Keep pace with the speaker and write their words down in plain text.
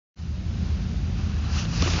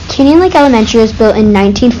Canyon Lake Elementary was built in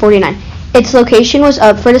 1949. Its location was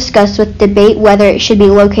up for discussion with debate whether it should be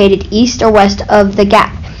located east or west of the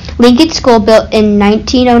Gap. Lincoln School, built in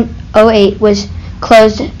 1908, was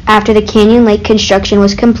closed after the Canyon Lake construction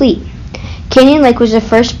was complete. Canyon Lake was the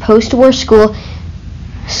first post-war school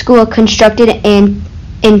constructed in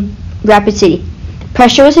Rapid City.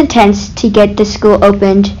 Pressure was intense to get the school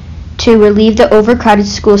opened to relieve the overcrowded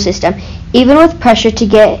school system. Even with pressure to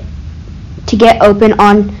get open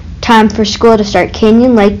on time for school to start,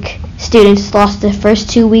 Canyon Lake students lost the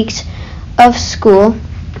first 2 weeks of school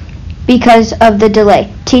because of the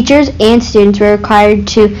delay. Teachers and students were required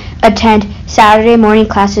to attend Saturday morning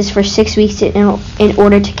classes for 6 weeks in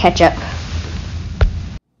order to catch up.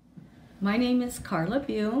 My name is Carla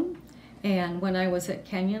Bume, and when I was at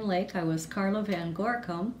Canyon Lake, I was Carla Van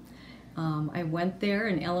Gorkum. I went there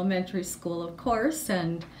in elementary school, of course,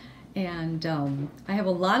 and I have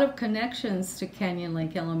a lot of connections to Canyon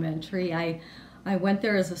Lake Elementary. I went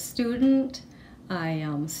there as a student. I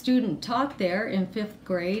student taught there in 5th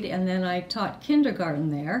grade, and then I taught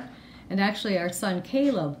kindergarten there. And actually our son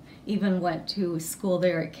Caleb even went to school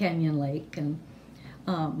there at Canyon Lake. And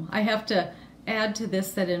I have to add to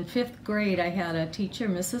this that in 5th grade I had a teacher,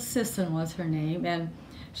 Mrs. Sisson was her name, and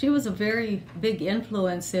she was a very big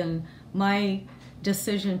influence in my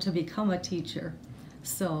decision to become a teacher.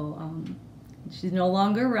 So she's no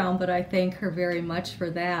longer around, but I thank her very much for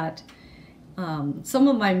that. Some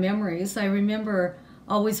of my memories, I remember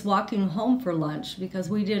always walking home for lunch because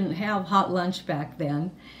we didn't have hot lunch back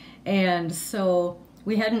then. And so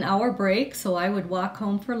we had an hour break, so I would walk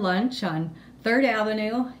home for lunch on 3rd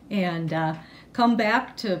Avenue and come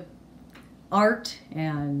back to art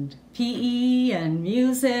and PE and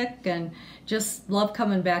music, and just love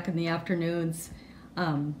coming back in the afternoons.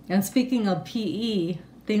 And speaking of PE,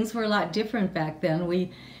 things were a lot different back then.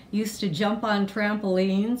 We used to jump on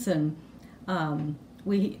trampolines, and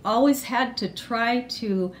we always had to try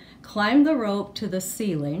to climb the rope to the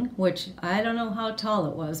ceiling, which I don't know how tall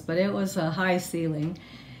it was, but it was a high ceiling,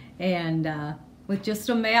 and with just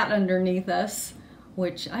a mat underneath us,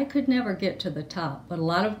 which I could never get to the top, but a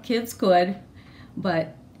lot of kids could.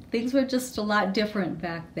 But things were just a lot different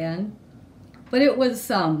back then. But it was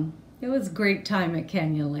a great time at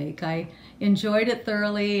Canyon Lake. I enjoyed it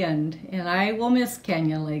thoroughly, and I will miss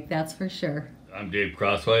Canyon Lake, that's for sure. I'm Dave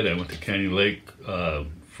Crosswhite. I went to Canyon Lake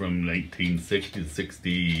from 1960 to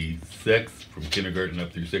 66, from kindergarten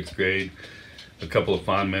up through 6th grade. A couple of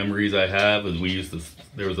fond memories I have is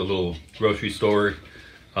there was a little grocery store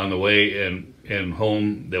on the way and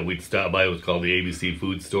home that we'd stop by. It was called the ABC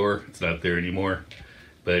Food Store. It's not there anymore.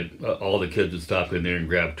 But all the kids would stop in there and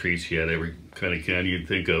grab treats. She had every kind of candy you'd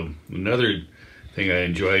think of. Another thing I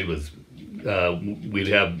enjoyed was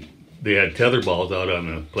they had tether balls out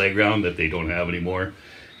on the playground that they don't have anymore.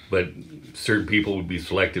 But certain people would be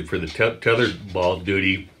selected for the tether ball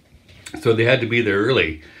duty, so they had to be there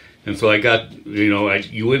early. And so I got,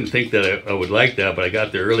 you wouldn't think that I would like that, but I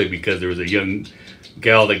got there early because there was a young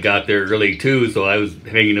gal that got there early too, so I was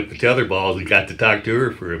hanging up the tether balls and got to talk to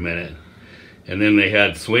her for a minute. And then they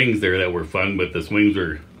had swings there that were fun, but the swings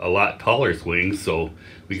were a lot taller swings, so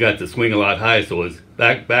we got to swing a lot high. So it was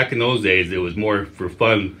back in those days, it was more for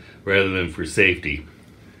fun rather than for safety.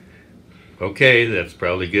 Okay, that's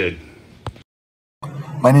probably good.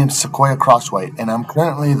 My name is Sequoia Crosswhite, and I'm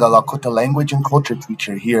currently the Lakota language and culture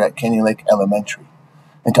teacher here at Canyon Lake Elementary.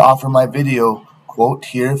 And to offer my video quote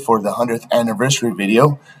here for the 100th anniversary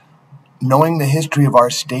video, knowing the history of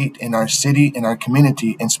our state and our city and our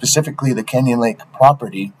community, and specifically the Canyon Lake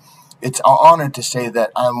property, it's an honor to say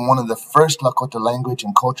that I'm one of the first Lakota language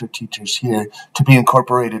and culture teachers here to be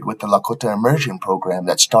incorporated with the Lakota Immersion program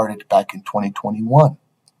that started back in 2021.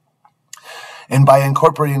 And by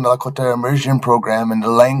incorporating the Lakota Immersion program and the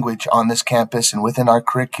language on this campus and within our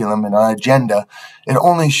curriculum and our agenda, it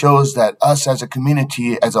only shows that us as a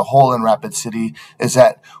community as a whole in Rapid City is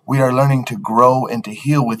that we are learning to grow and to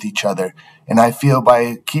heal with each other. And I feel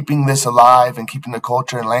by keeping this alive and keeping the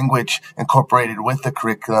culture and language incorporated with the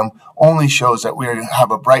curriculum only shows that we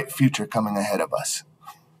have a bright future coming ahead of us.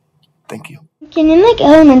 Thank you. Canyon Lake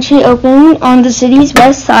Elementary opened on the city's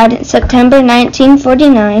west side in September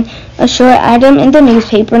 1949. A short item in the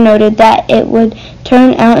newspaper noted that it would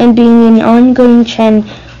turn out in being an ongoing trend.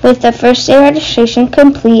 With the first day registration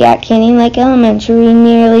complete at Canyon Lake Elementary,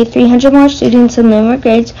 nearly 300 more students in lower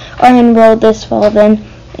grades are enrolled this fall than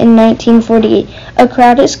in 1948. A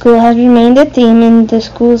crowded school has remained the theme in the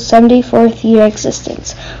school's 74th year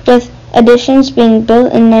existence, with additions being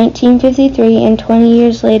built in 1953 and 20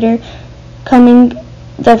 years later coming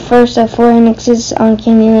the first of 4 annexes on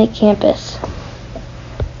Canyon Lake campus.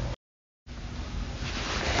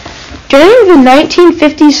 During the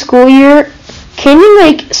 1950 school year, Canyon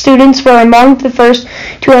Lake students were among the first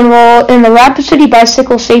to enroll in the Rapid City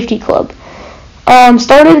Bicycle Safety Club.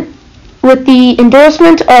 Started with the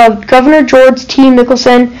endorsement of Governor George T.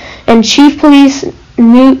 Mickelson and Chief Police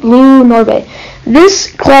Lou Norbe.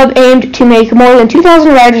 This club aimed to make more than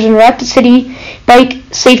 2,000 riders in Rapid City bike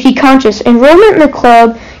safety conscious. Enrollment in the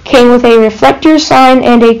club came with a reflector sign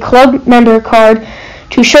and a club member card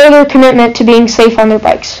to show their commitment to being safe on their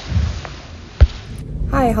bikes.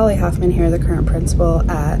 Hi, Holly Hoffman here, the current principal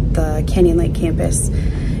at the Canyon Lake campus.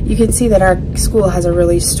 You can see that our school has a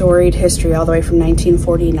really storied history all the way from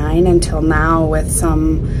 1949 until now, with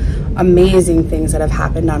some amazing things that have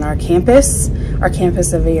happened on our campus. Our campus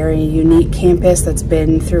is a very unique campus that's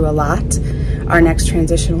been through a lot. Our next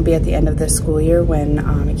transition will be at the end of this school year when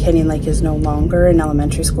Canyon Lake is no longer an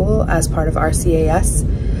elementary school as part of RCAS.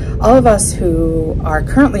 All of us who are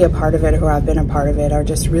currently a part of it, who have been a part of it, are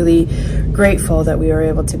just really grateful that we were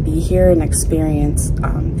able to be here and experience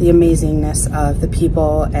the amazingness of the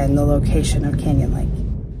people and the location of Canyon Lake.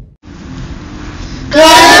 Good,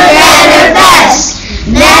 better, best.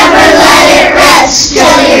 Never let it rest.